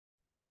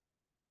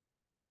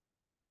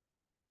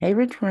Hey,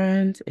 rich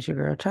friends, it's your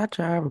girl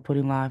Cha-Cha,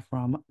 reporting live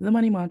from the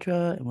Money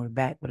Mantra, and we're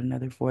back with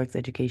another Forex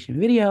education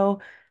video.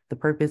 The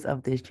purpose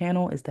of this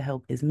channel is to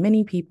help as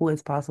many people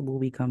as possible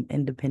become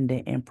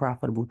independent and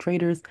profitable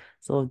traders.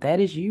 So if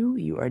that is you,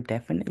 you are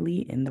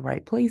definitely in the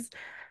right place.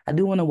 I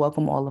do want to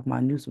welcome all of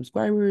my new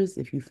subscribers.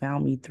 If you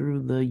found me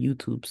through the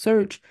YouTube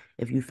search,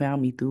 if you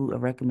found me through a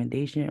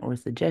recommendation or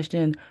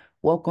suggestion,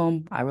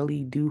 welcome. I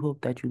really do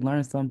hope that you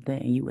learned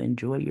something and you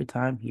enjoy your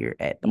time here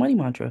at the Money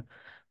Mantra.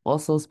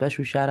 Also,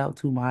 special shout out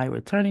to my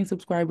returning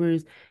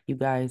subscribers. You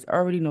guys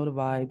already know the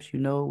vibes. You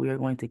know, we are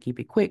going to keep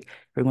it quick.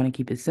 We're going to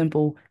keep it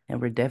simple, and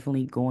we're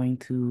definitely going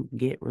to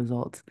get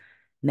results.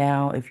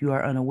 Now, if you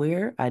are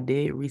unaware, I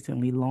did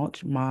recently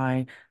launch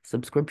my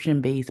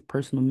subscription-based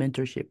personal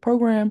mentorship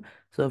program.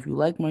 So if you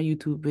like my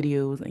YouTube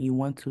videos and you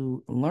want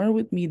to learn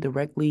with me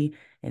directly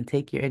and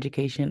take your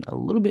education a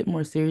little bit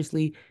more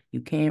seriously, you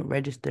can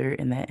register,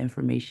 and that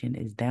information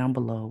is down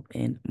below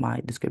in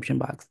my description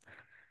box.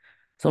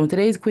 So in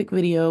today's quick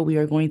video, we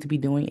are going to be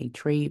doing a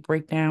trade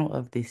breakdown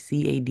of the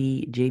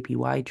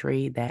CADJPY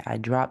trade that I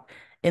dropped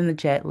in the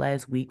chat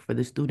last week for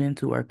the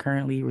students who are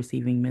currently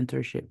receiving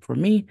mentorship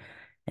from me.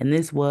 And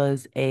this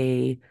was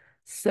a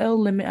sell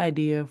limit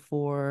idea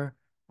for,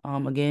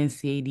 again,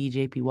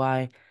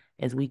 CADJPY.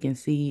 As we can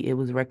see, it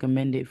was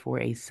recommended for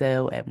a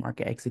sell at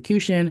market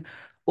execution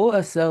or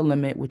a sell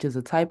limit, which is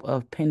a type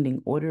of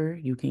pending order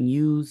you can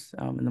use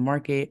in the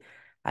market.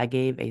 I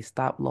gave a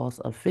stop loss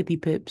of 50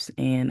 pips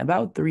and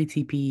about 3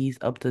 TPs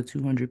up to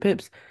 200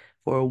 pips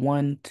for a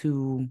 1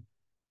 to,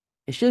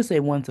 it should say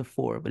 1 to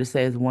 4, but it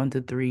says 1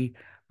 to 3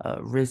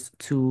 risk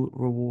to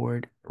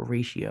reward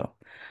ratio.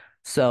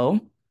 So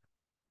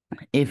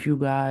if you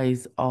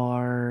guys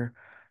are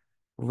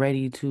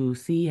ready to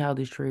see how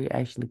this trade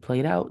actually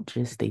played out,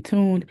 just stay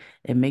tuned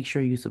and make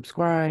sure you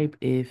subscribe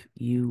if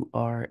you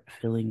are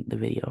feeling the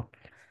video.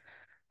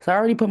 So I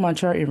already put my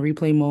chart in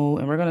replay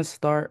mode, and we're going to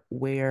start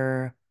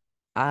where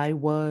I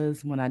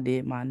was when I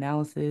did my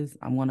analysis.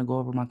 I'm going to go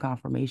over my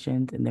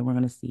confirmations, and then we're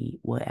going to see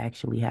what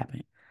actually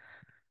happened.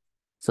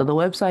 So the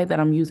website that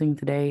I'm using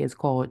today is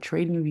called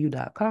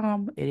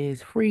tradingview.com. It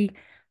is free.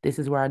 This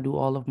is where I do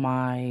all of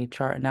my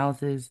chart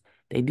analysis.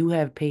 They do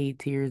have paid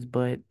tiers,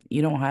 but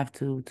you don't have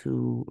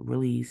to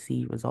really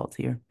see results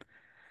here.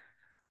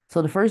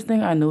 So the first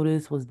thing I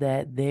noticed was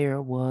that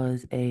there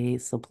was a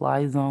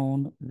supply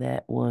zone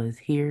that was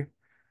here,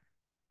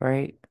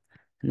 right?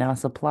 Now,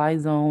 supply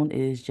zone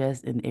is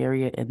just an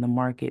area in the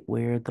market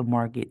where the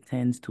market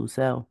tends to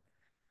sell.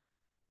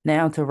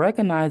 Now, to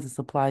recognize the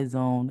supply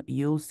zone,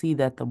 you'll see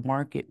that the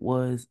market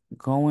was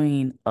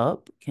going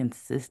up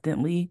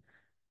consistently,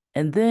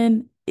 and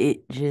then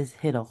it just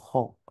hit a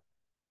halt.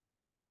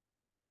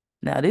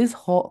 Now, this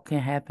halt can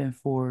happen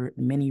for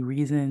many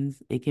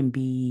reasons. It can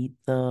be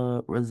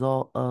the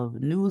result of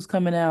news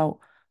coming out,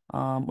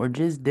 or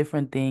just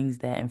different things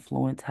that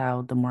influence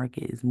how the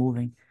market is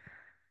moving.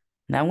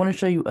 Now I want to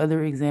show you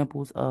other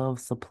examples of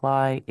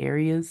supply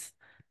areas,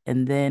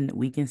 and then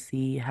we can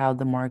see how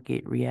the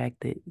market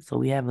reacted. So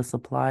we have a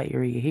supply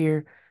area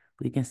here.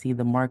 We can see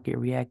the market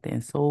reacted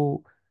and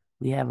sold.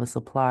 We have a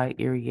supply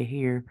area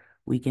here.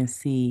 We can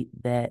see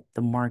that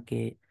the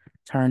market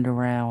turned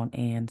around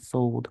and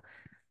sold.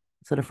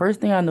 So the first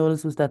thing I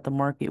noticed was that the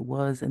market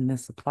was in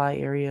this supply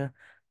area.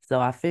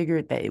 So I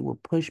figured that it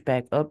would push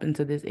back up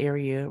into this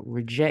area,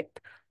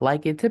 reject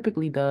like it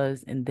typically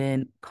does, and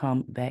then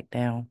come back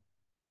down.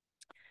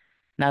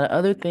 Now, the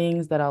other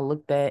things that I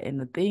looked at, and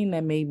the thing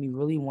that made me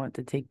really want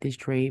to take this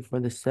trade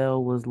for the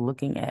sell, was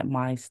looking at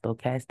my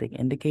stochastic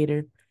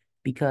indicator,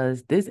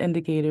 because this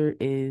indicator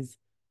it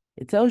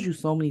tells you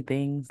so many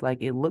things.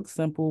 Like, it looks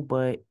simple,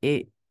 but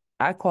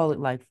I call it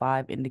like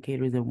 5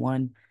 indicators in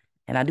one.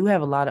 And I do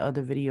have a lot of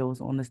other videos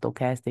on the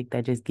stochastic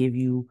that just give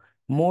you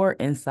more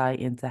insight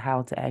into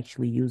how to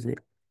actually use it.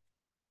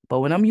 But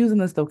when I'm using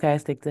the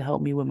stochastic to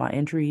help me with my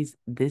entries,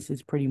 this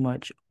is pretty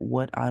much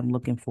what I'm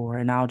looking for.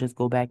 And I'll just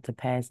go back to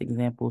past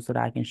examples so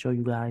that I can show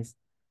you guys.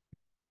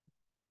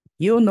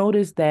 You'll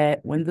notice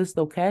that when the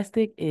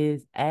stochastic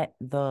is at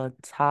the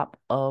top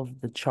of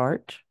the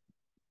chart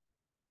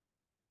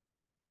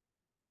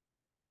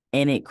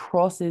and it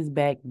crosses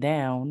back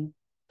down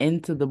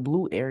into the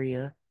blue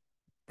area,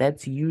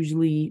 that's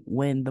usually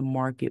when the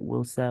market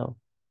will sell.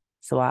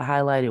 So I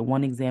highlighted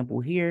one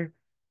example here,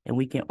 and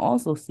we can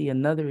also see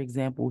another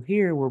example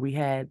here where we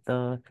had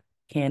the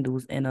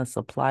candles in a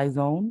supply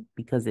zone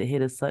because it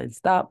hit a sudden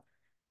stop.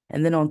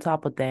 And then on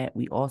top of that,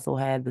 we also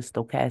had the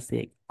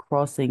stochastic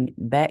crossing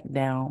back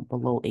down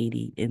below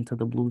 80 into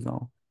the blue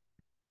zone.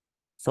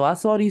 So I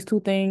saw these two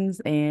things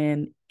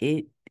and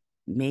it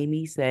made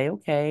me say,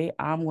 okay,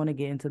 I'm going to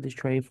get into this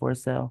trade for a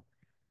sell.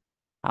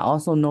 I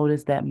also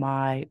noticed that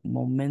my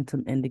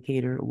momentum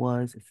indicator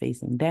was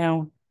facing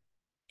down.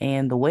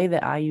 And the way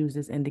that I use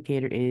this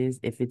indicator is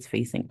if it's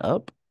facing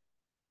up,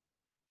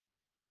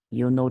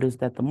 you'll notice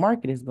that the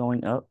market is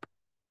going up.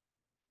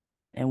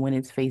 And when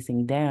it's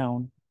facing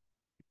down,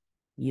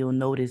 you'll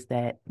notice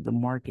that the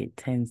market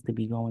tends to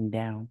be going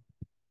down.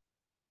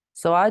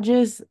 So I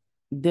just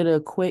did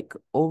a quick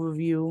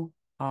overview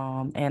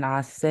And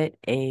I set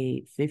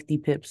a 50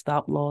 pip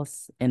stop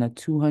loss and a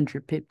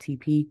 200 pip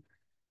TP.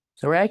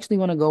 So we're actually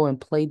going to go and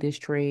play this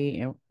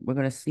trade and we're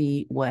going to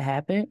see what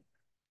happened.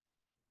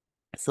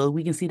 So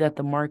we can see that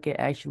the market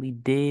actually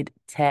did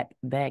tap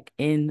back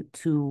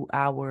into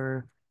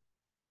our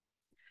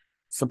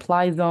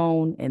supply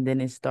zone and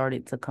then it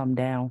started to come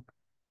down.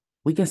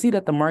 We can see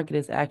that the market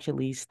is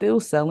actually still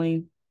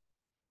selling.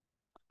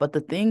 But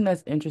the thing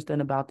that's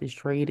interesting about this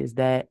trade is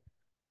that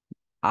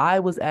I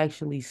was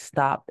actually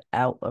stopped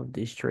out of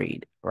this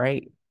trade,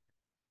 right?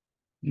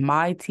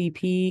 My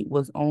TP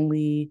was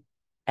only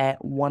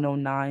at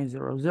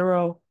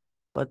 109.00,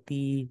 but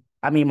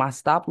my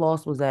stop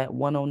loss was at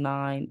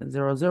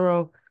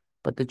 109.00,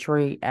 but the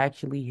trade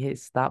actually hit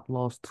stop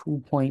loss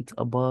 2 points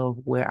above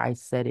where I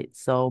set it.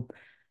 So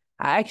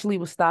I actually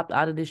was stopped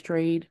out of this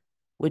trade,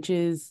 which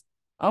is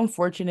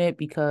unfortunate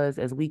because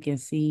as we can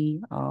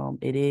see,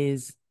 it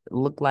is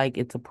look like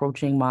it's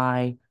approaching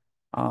my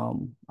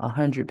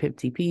 100 pip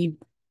TP.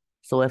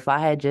 So if I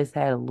had just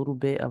had a little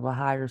bit of a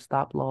higher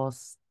stop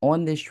loss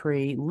on this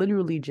trade,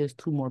 literally just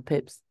 2 more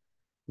pips,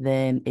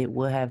 then it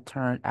would have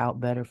turned out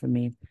better for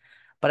me.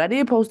 But I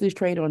did post this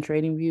trade on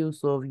TradingView.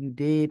 So if you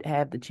did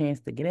have the chance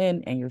to get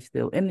in and you're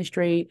still in this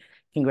trade,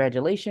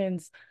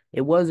 congratulations.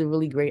 It was a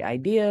really great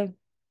idea.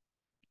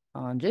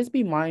 Just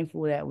be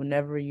mindful that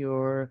whenever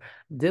you're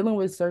dealing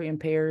with certain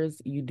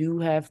pairs, you do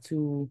have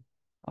to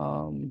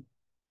um,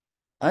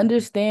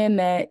 understand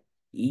that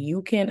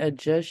you can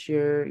adjust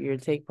your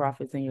take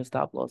profits and your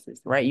stop losses,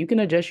 right? You can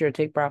adjust your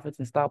take profits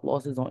and stop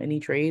losses on any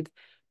trades,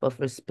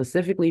 but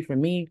specifically for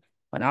me,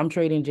 when I'm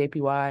trading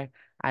JPY,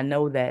 I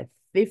know that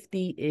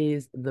 50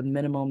 is the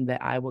minimum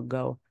that I would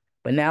go.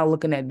 But now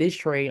looking at this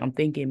trade, I'm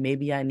thinking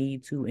maybe I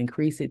need to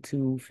increase it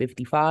to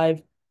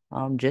 55,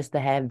 just to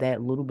have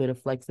that little bit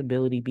of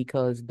flexibility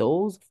because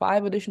those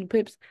 5 additional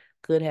pips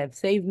could have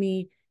saved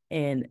me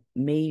and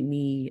made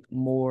me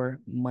more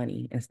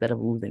money instead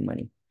of losing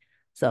money.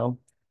 So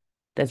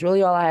that's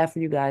really all I have for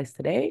you guys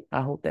today.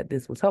 I hope that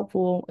this was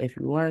helpful. If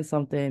you learned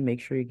something,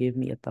 make sure you give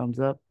me a thumbs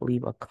up,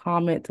 leave a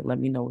comment to let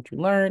me know what you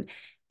learned.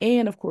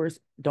 And of course,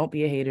 don't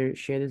be a hater.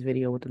 Share this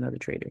video with another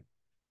trader.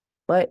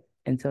 But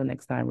until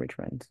next time, rich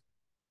friends.